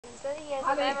said he has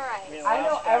it memorized. I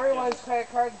know everyone's credit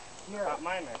card. Here. Not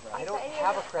mine, my friend. I don't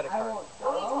have a credit card.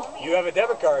 You have a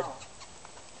debit card.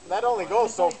 That only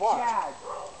goes so far.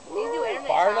 You do internet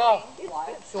Far shopping. enough.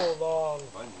 It's been so long.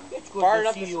 It's good Far to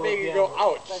enough see to you make you again. go,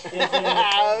 ouch. Isn't it?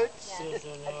 Ouch. Isn't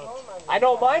it? I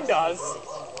know mine does.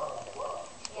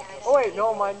 Yeah, Oh wait,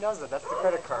 no, mine doesn't. That's the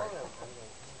credit card.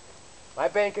 My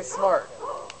bank is smart.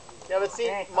 Yeah, but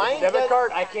see, mine Debit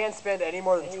card, I can't spend any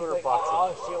more than $200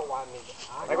 Oh, she don't want me.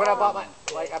 Like when I bought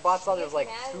I bought something that was like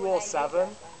 207.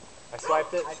 I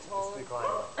swiped it, it's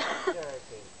declining.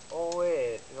 Oh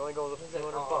wait, it only goes up to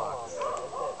 $200.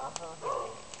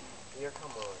 You're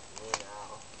coming with me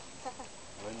now.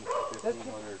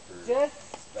 Just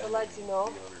to let you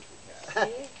know.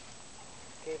 See?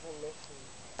 Gave him mission.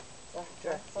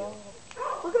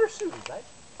 Look at her shoes.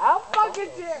 I'll fucking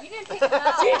do. You didn't pick them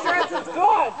out. She dress is good.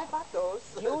 I bought those.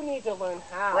 You need to learn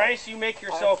how. Bryce, you make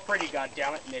yourself pretty,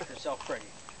 goddammit. Make yourself pretty.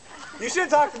 You should have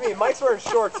talked to me. Mike's wearing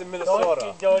shorts in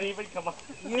Minnesota. Don't even come up.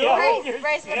 You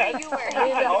Bryce, what are you need wearing?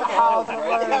 to how to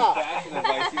learn. Fashion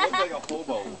advice. He looks like a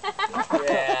hobo.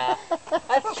 Yeah,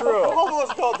 that's true.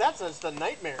 Almost called that's just a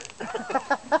nightmare.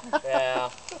 Yeah.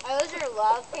 Are those your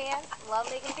love pants? Love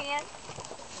making pants?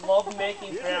 Love making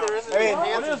Usually pants. there isn't I mean,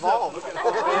 hands involved.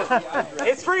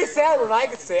 It's pretty sad when I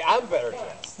could say I'm better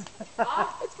dressed.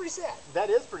 It's pretty sad. That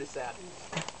is pretty sad.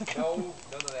 No,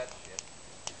 none of that shit.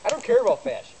 I don't care about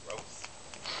fashion. Gross.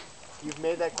 You've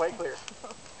made that quite clear.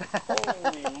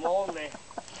 Holy moly.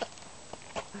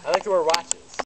 I like to wear watches.